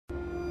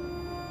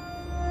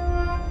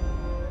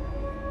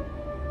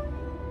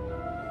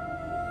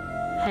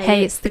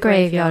Hey, it's the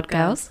Graveyard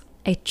Girls,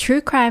 a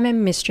true crime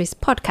and mysteries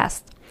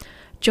podcast.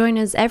 Join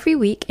us every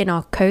week in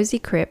our cozy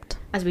crypt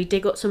as we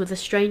dig up some of the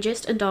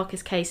strangest and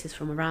darkest cases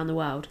from around the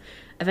world.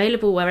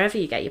 Available wherever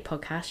you get your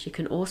podcasts. You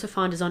can also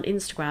find us on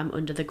Instagram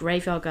under the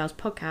Graveyard Girls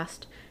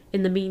podcast.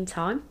 In the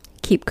meantime,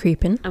 keep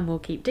creeping and we'll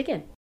keep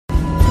digging.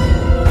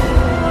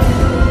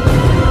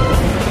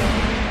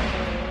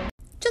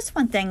 Just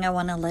one thing I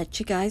want to let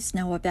you guys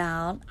know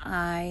about.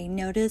 I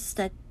noticed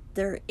that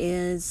there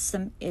is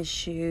some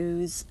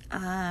issues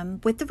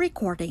with the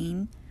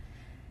recording.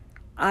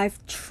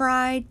 I've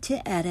tried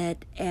to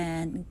edit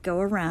and go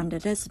around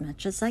it as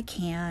much as I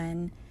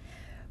can,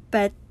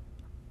 but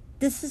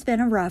this has been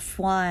a rough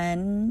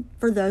one.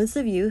 For those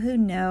of you who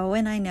know,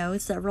 and I know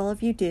several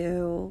of you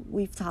do,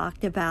 we've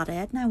talked about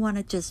it, and I want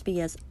to just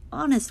be as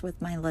honest with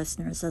my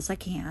listeners as I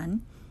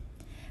can.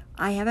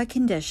 I have a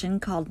condition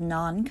called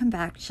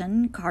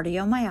non-compaction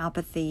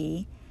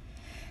cardiomyopathy,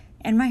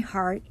 and my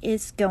heart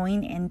is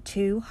going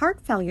into heart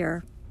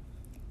failure.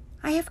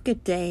 I have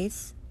good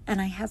days,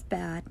 and I have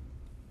bad,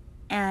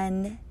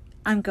 and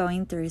I'm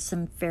going through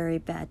some very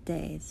bad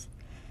days.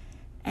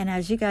 And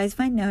as you guys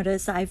might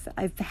notice, I've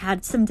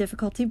had some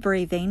difficulty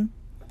breathing,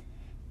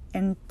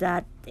 and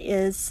that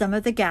is some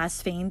of the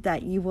gasping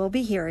that you will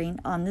be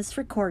hearing on this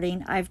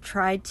recording. I've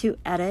tried to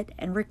edit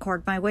and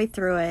record my way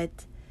through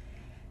it,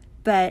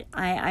 but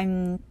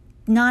I'm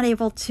not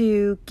able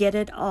to get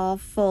it all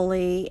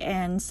fully,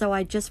 and so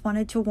I just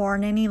wanted to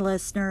warn any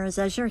listeners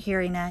as you're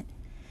hearing it.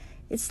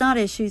 It's not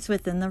issues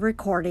within the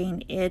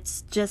recording,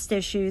 it's just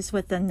issues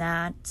within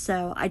that.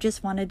 So I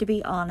just wanted to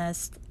be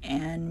honest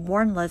and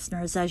warn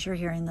listeners as you're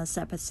hearing this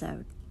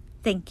episode.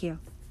 Thank you.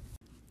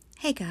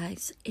 Hey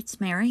guys, it's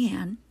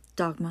Marianne,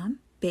 Dog Mom,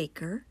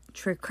 Baker,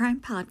 True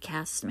Crime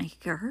Podcast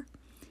Maker.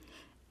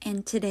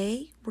 And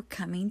today we're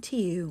coming to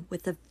you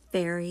with a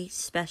very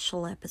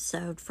special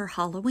episode for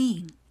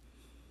Halloween.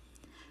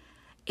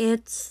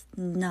 It's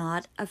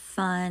not a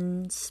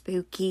fun,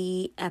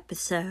 spooky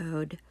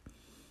episode.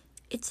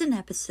 It's an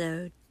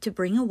episode to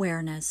bring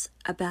awareness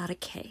about a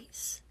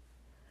case.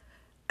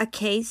 A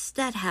case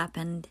that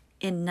happened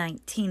in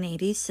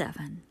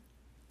 1987.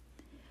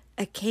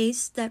 A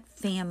case that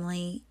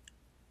family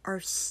are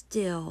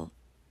still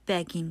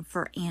begging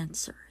for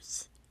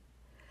answers.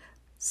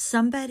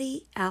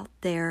 Somebody out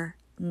there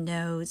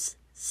knows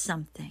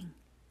something.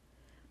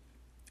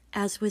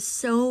 As with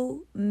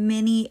so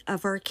many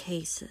of our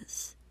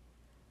cases,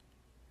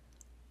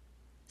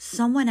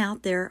 someone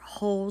out there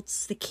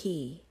holds the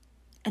key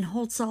and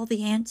holds all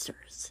the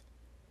answers,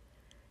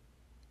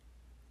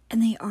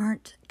 and they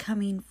aren't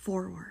coming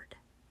forward.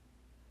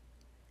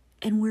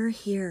 And we're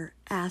here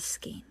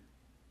asking,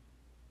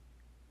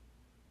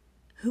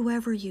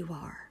 whoever you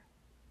are,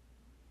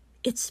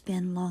 it's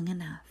been long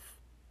enough.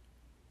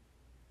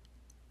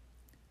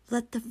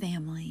 Let the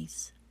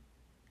families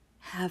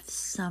have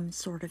some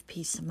sort of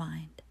peace of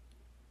mind.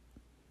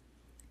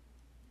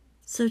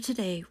 So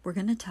today we're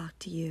going to talk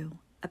to you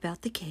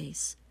about the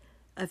case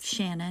of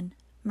Shannon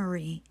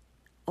Marie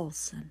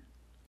Olson.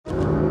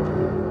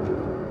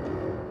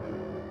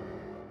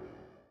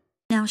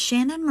 Now,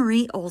 Shannon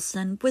Marie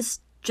Olson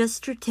was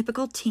just your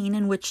typical teen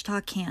in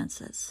Wichita,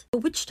 Kansas. But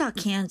Wichita,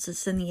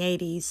 Kansas in the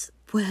 80s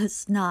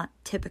was not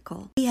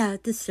typical. We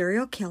had the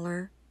serial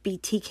killer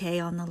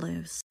BTK on the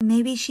loose.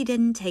 Maybe she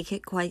didn't take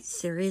it quite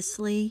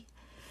seriously.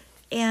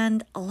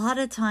 And a lot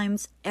of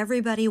times,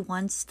 everybody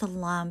wants to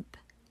lump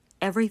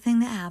everything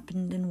that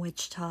happened in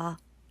Wichita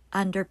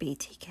under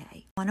BTK.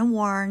 I want to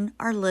warn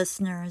our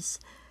listeners,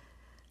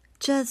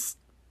 just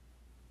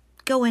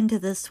go into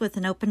this with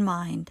an open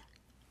mind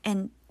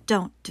and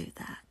don't do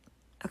that,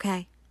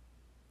 okay?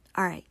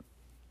 All right,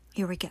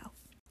 here we go.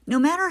 No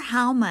matter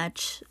how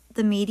much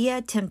the media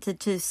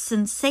attempted to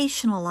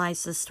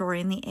sensationalize the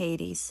story in the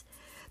 80s,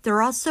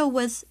 there also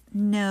was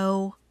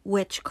no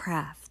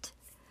witchcraft.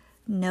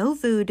 No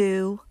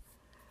voodoo,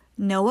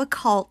 no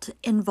occult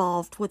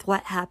involved with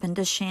what happened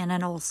to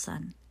Shannon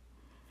Olson.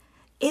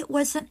 It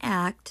was an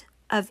act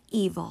of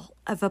evil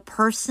of a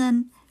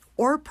person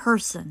or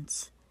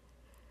persons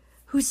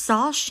who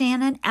saw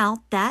Shannon out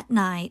that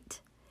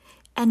night,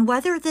 and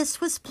whether this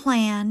was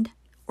planned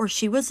or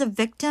she was a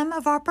victim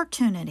of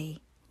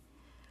opportunity,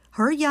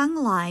 her young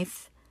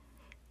life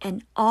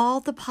and all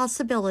the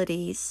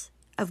possibilities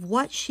of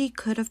what she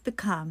could have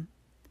become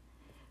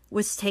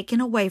was taken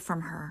away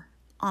from her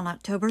on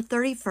October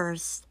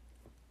 31st,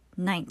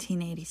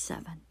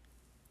 1987.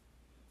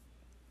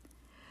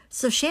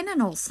 So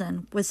Shannon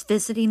Olson was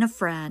visiting a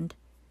friend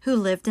who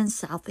lived in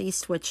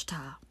southeast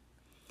Wichita.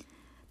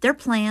 Their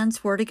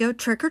plans were to go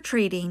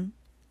trick-or-treating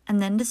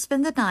and then to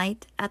spend the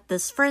night at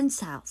this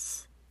friend's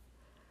house.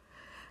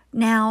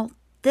 Now,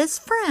 this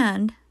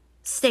friend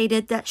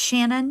stated that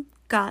Shannon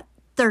got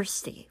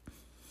thirsty.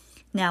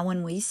 Now,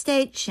 when we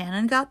state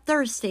Shannon got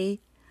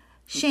thirsty,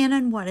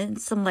 Shannon wanted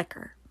some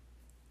liquor.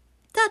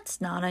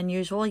 That's not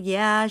unusual.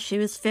 Yeah, she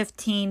was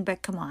 15,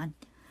 but come on.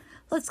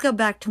 Let's go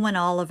back to when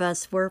all of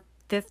us were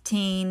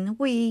 15.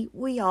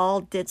 We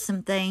all did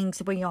some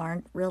things we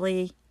aren't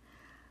really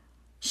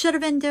should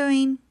have been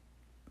doing,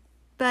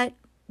 but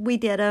we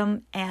did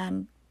them,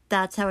 and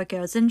that's how it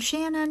goes. And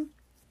Shannon,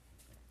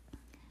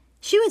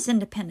 she was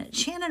independent.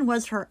 Shannon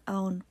was her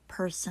own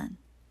person.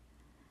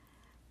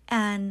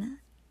 And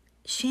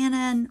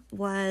Shannon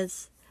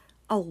was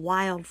a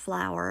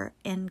wildflower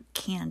in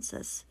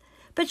Kansas.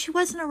 But she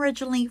wasn't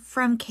originally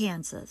from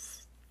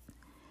Kansas.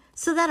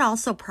 So that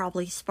also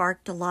probably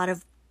sparked a lot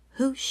of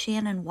who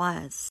Shannon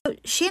was. So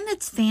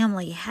Shannon's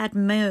family had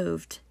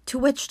moved to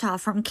Wichita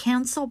from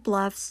Council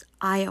Bluffs,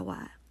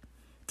 Iowa,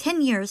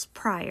 10 years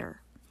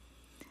prior,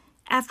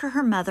 after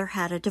her mother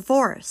had a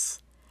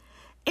divorce.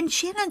 And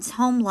Shannon's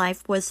home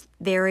life was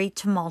very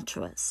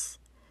tumultuous.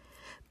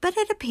 But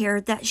it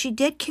appeared that she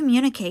did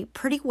communicate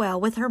pretty well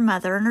with her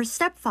mother and her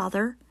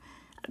stepfather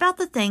about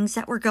the things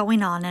that were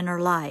going on in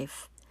her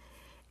life.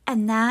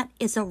 And that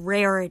is a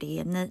rarity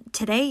in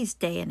today's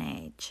day and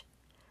age.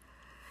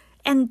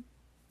 And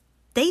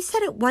they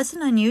said it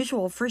wasn't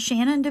unusual for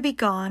Shannon to be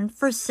gone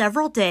for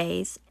several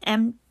days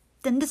and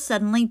then to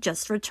suddenly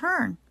just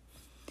return.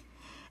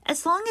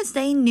 As long as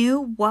they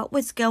knew what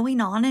was going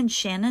on in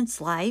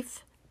Shannon's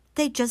life,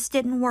 they just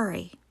didn't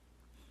worry.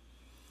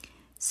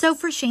 So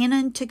for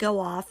Shannon to go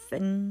off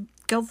and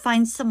go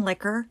find some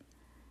liquor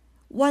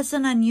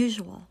wasn't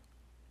unusual.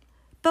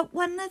 But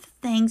one of the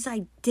things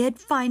I did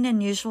find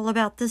unusual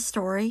about this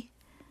story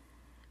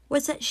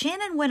was that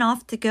Shannon went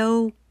off to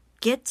go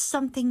get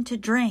something to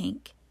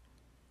drink,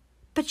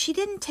 but she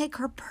didn't take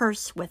her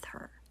purse with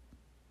her.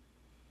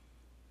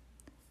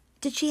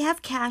 Did she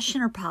have cash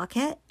in her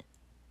pocket?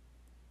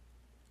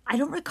 I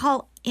don't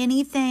recall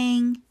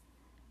anything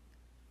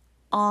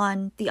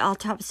on the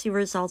autopsy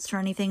results or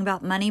anything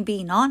about money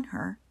being on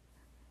her.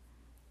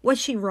 Was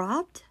she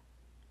robbed?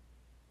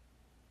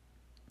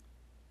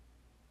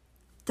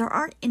 There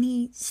aren't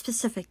any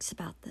specifics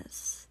about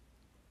this,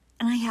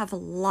 and I have a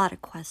lot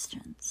of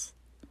questions.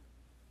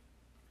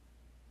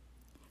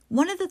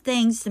 One of the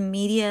things the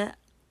media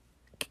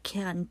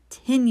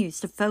continues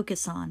to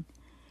focus on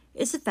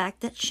is the fact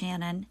that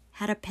Shannon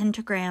had a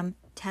pentagram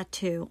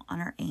tattoo on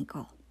her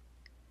ankle.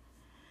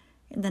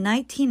 In the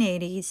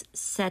 1980s,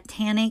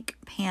 satanic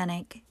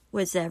panic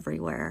was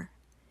everywhere.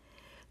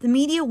 The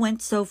media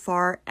went so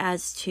far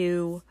as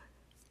to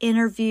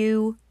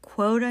interview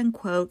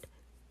quote-unquote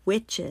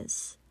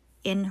witches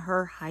in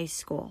her high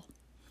school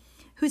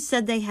who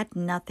said they had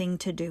nothing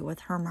to do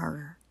with her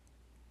murder.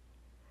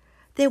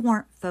 They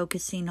weren't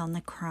focusing on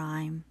the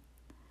crime.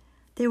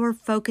 They were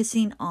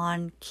focusing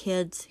on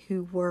kids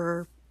who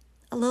were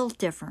a little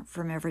different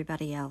from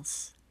everybody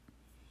else.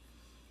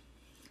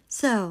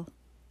 So,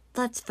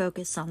 let's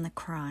focus on the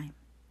crime.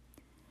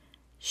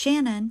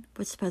 Shannon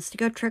was supposed to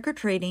go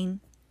trick-or-treating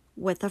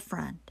with a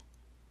friend.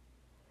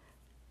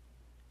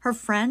 Her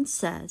friend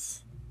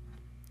says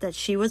that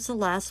she was the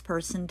last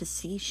person to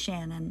see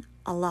Shannon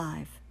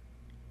alive.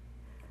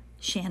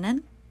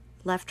 Shannon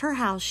left her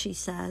house, she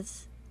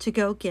says, to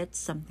go get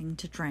something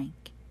to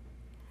drink.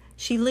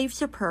 She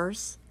leaves her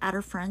purse at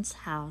her friend's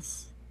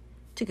house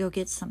to go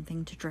get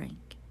something to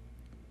drink.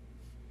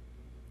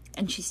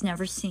 And she's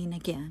never seen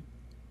again.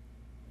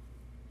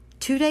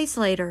 2 days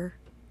later,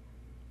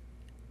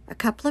 a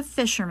couple of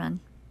fishermen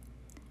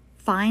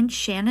find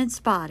Shannon's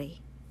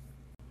body.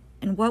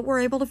 And what we're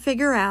able to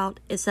figure out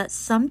is that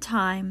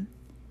sometime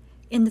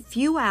in the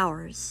few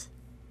hours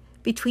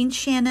between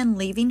Shannon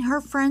leaving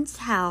her friend's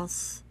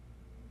house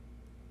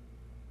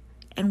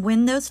and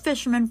when those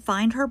fishermen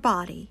find her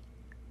body,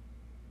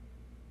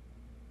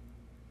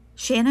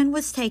 Shannon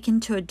was taken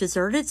to a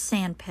deserted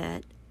sand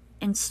pit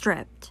and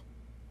stripped.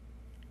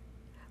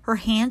 Her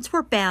hands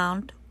were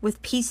bound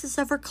with pieces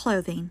of her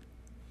clothing.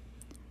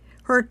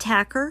 Her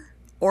attacker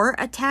or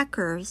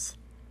attackers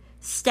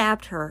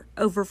stabbed her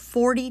over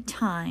 40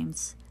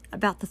 times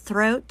about the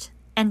throat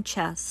and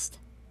chest.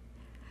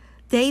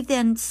 They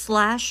then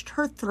slashed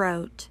her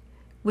throat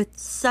with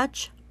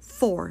such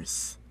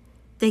force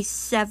they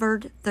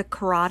severed the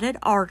carotid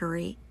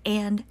artery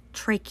and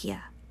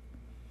trachea.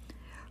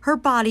 Her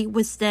body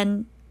was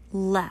then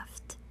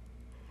left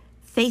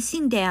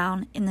facing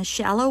down in the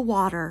shallow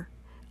water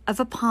of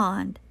a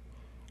pond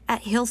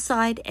at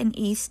Hillside and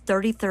East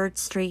 33rd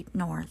Street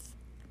North.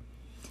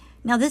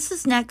 Now this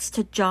is next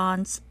to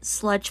John's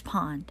Sludge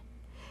Pond,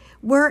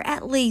 where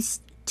at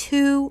least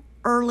 2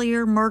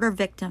 earlier murder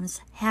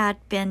victims had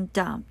been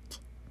dumped.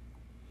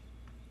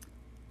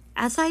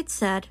 As I'd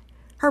said,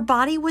 her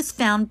body was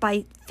found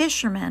by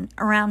fishermen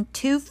around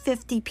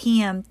 2:50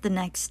 p.m. the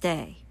next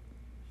day.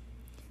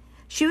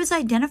 She was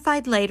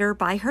identified later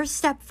by her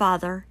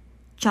stepfather,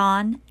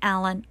 John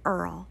Allen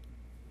Earl.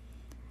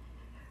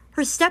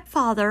 Her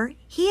stepfather,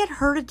 he had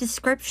heard a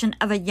description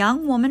of a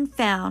young woman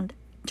found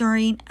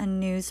during a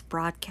news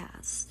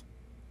broadcast.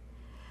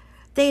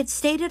 They had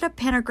stated a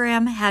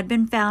pentagram had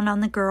been found on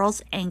the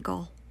girl's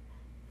ankle,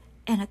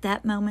 and at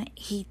that moment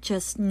he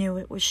just knew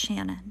it was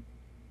Shannon.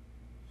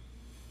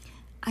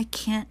 I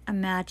can't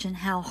imagine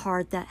how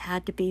hard that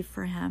had to be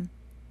for him,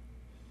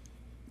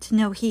 to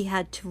know he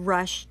had to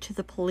rush to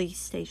the police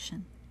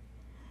station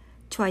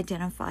to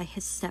identify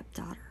his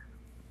stepdaughter.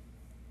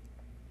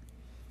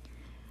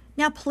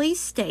 Now, police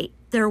state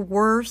there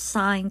were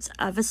signs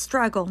of a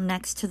struggle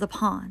next to the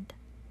pond,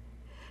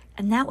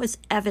 and that was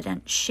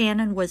evident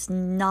Shannon was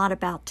not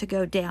about to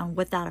go down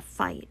without a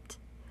fight.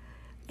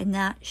 And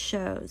that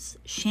shows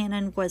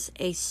Shannon was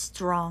a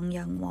strong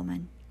young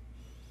woman.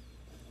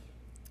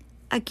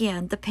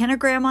 Again, the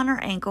pentagram on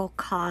her ankle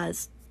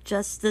caused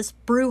just this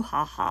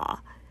brouhaha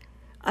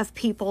of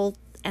people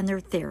and their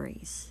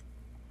theories.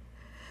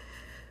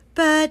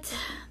 But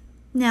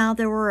now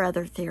there were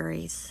other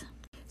theories.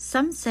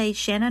 Some say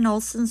Shannon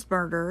Olson's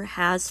murder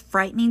has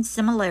frightening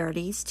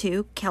similarities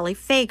to Kelly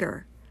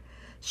Fager.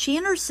 She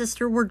and her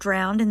sister were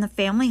drowned in the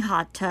family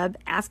hot tub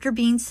after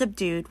being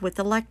subdued with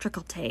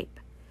electrical tape.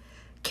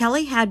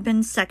 Kelly had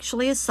been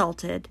sexually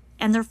assaulted,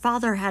 and their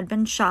father had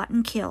been shot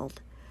and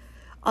killed.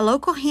 A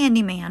local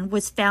handyman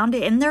was found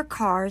in their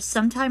car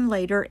sometime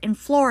later in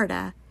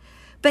Florida,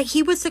 but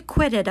he was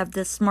acquitted of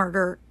these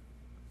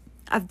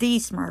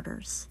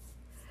murders.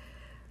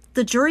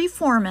 The jury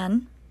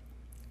foreman,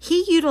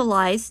 he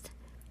utilized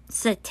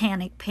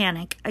Satanic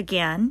Panic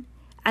again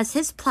as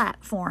his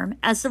platform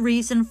as the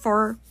reason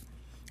for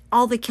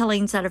all the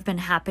killings that have been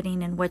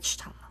happening in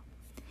Wichita.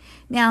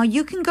 Now,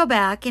 you can go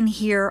back and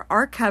hear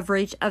our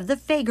coverage of the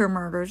Fager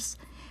murders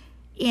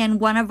in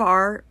one of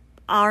our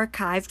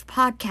archived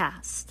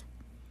podcasts.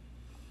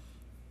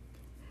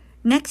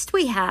 Next,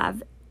 we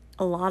have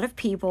a lot of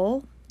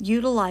people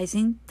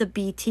utilizing the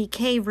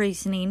BTK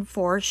reasoning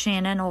for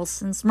Shannon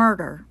Olson's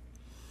murder.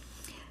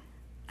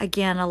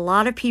 Again, a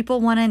lot of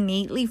people want to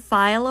neatly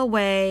file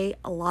away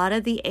a lot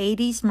of the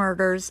 80s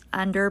murders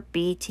under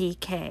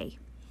BTK.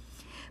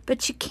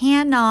 But you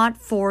cannot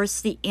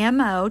force the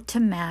MO to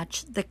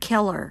match the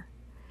killer.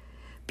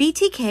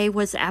 BTK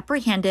was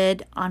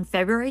apprehended on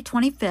February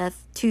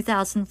 25th,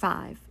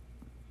 2005.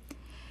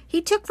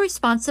 He took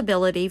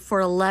responsibility for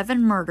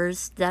 11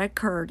 murders that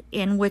occurred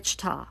in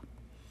Wichita.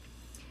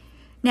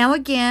 Now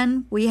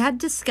again, we had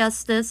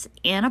discussed this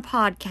in a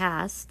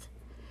podcast,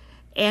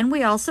 and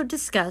we also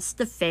discussed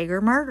the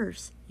Fager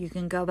murders. You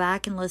can go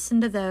back and listen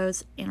to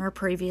those in our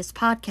previous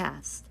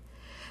podcast.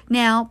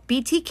 Now,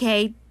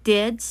 BTK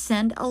did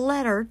send a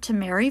letter to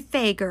Mary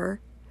Fager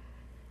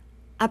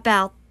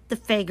about the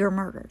Fager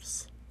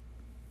murders.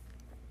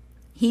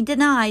 He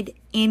denied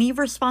any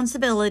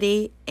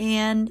responsibility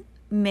and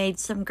made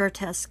some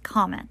grotesque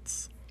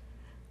comments.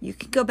 You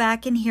can go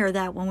back and hear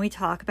that when we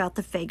talk about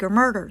the Fager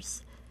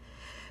murders.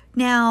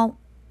 Now,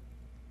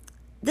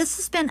 this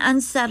has been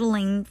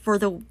unsettling for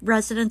the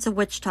residents of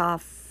Wichita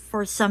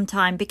for some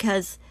time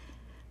because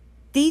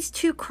these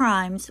two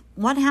crimes,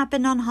 one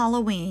happened on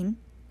Halloween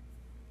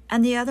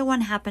and the other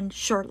one happened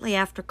shortly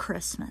after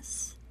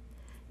Christmas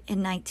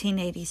in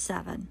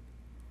 1987.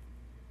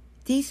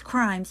 These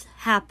crimes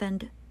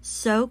happened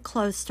so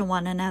close to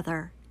one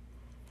another,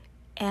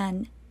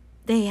 and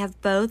they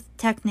have both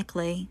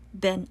technically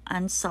been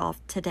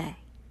unsolved today.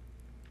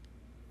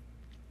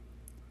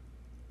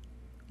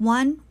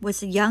 One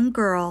was a young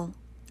girl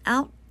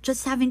out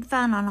just having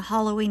fun on a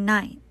Halloween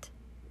night.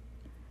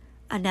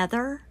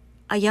 Another,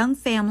 a young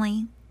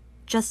family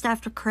just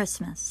after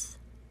Christmas.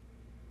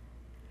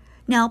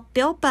 Now,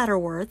 Bill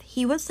Butterworth,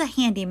 he was the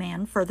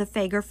handyman for the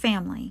Fager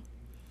family.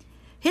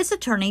 His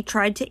attorney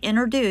tried to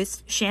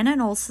introduce Shannon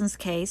Olson's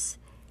case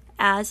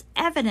as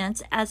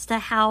evidence as to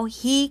how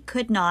he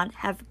could not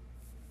have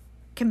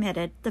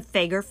committed the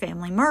Fager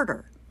family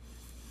murder.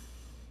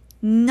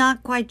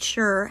 Not quite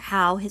sure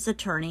how his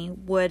attorney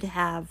would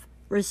have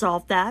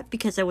resolved that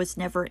because it was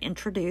never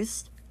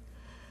introduced.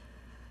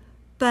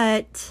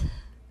 But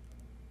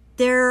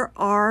there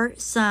are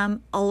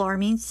some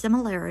alarming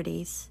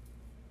similarities.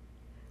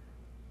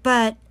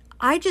 But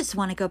I just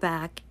want to go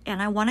back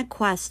and I want to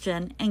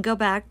question and go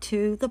back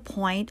to the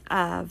point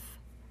of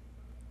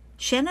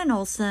Shannon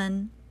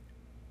Olson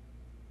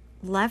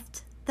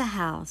left the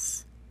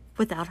house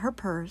without her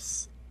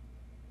purse.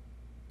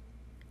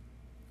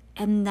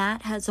 And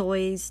that has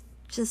always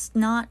just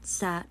not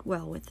sat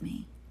well with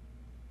me.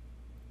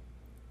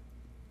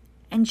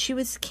 And she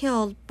was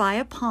killed by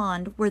a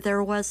pond where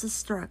there was a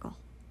struggle.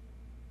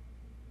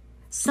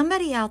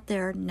 Somebody out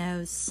there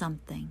knows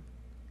something.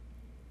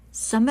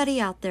 Somebody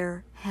out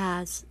there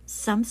has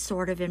some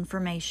sort of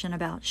information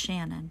about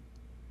Shannon.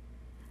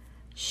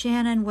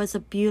 Shannon was a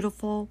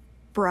beautiful,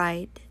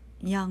 bright,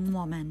 young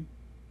woman.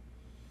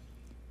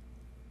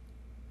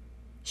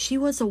 She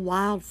was a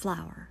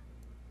wildflower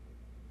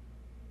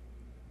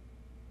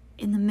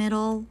in the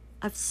middle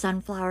of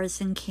sunflowers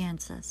in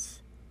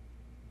Kansas.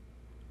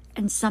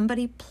 And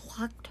somebody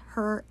plucked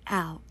her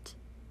out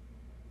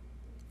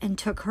and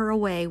took her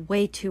away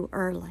way too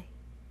early.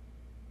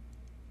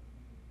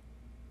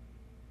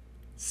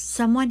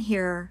 Someone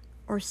here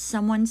or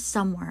someone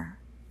somewhere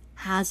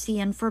has the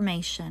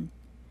information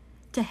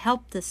to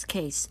help this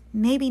case,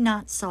 maybe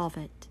not solve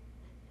it,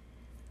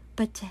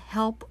 but to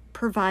help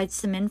provide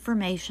some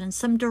information,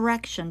 some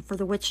direction for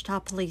the Wichita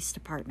Police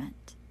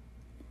Department.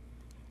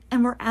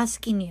 And we're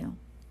asking you.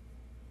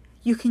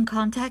 You can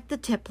contact the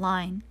tip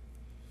line.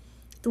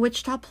 The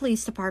Wichita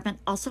Police Department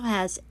also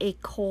has a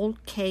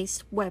cold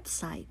case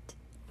website.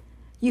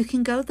 You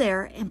can go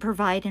there and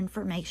provide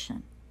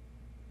information.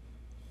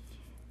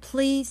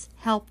 Please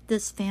help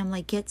this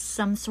family get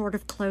some sort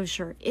of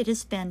closure. It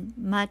has been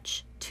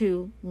much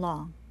too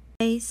long.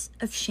 The case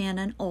of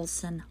Shannon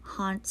Olson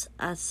haunts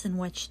us in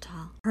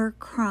Wichita. Her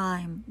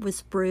crime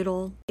was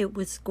brutal, it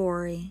was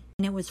gory,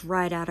 and it was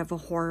right out of a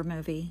horror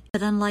movie.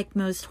 But unlike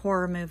most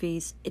horror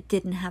movies, it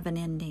didn't have an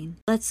ending.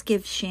 Let's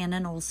give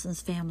Shannon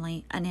Olson's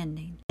family an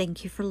ending.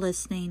 Thank you for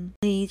listening.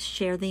 Please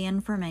share the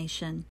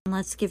information, and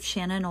let's give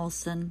Shannon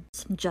Olson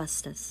some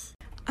justice.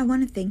 I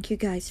want to thank you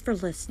guys for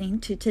listening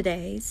to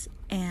today's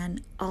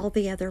and all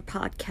the other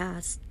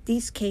podcasts.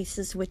 These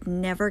cases would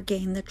never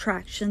gain the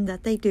traction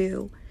that they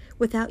do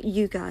without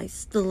you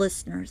guys, the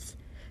listeners,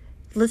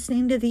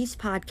 listening to these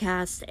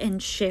podcasts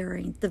and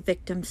sharing the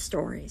victim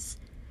stories.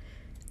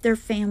 Their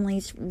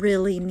families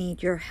really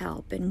need your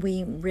help, and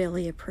we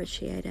really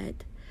appreciate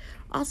it.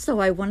 Also,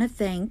 I want to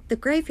thank the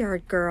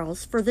Graveyard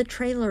Girls for the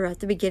trailer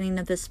at the beginning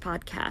of this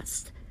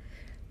podcast.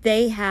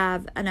 They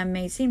have an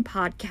amazing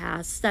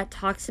podcast that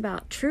talks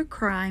about true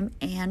crime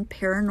and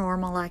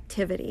paranormal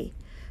activity.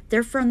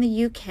 They're from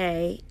the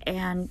UK,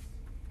 and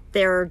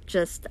they're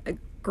just a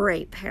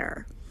great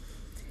pair.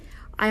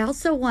 I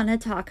also want to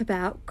talk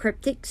about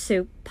Cryptic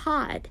Soup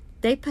Pod.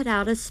 They put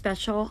out a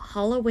special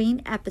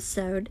Halloween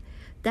episode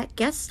that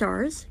guest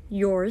stars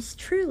yours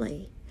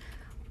truly.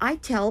 I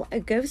tell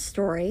a ghost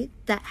story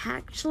that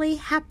actually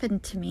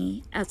happened to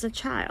me as a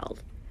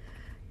child.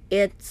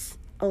 It's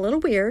a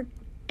little weird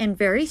and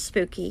very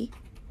spooky,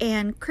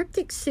 and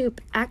Cryptic Soup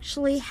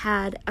actually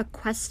had a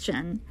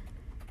question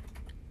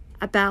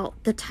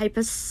about the type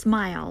of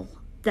smile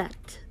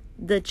that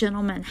the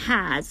gentleman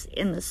has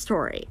in the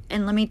story.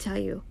 And let me tell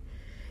you,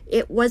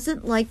 it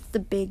wasn't like the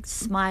big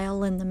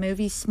smile in the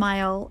movie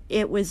Smile.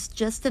 It was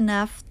just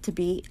enough to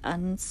be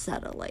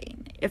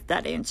unsettling, if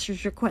that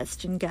answers your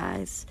question,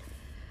 guys.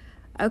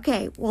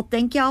 Okay, well,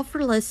 thank y'all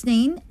for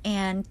listening,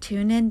 and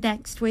tune in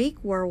next week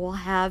where we'll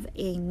have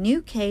a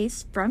new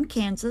case from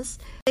Kansas.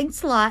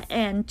 Thanks a lot,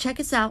 and check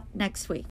us out next week.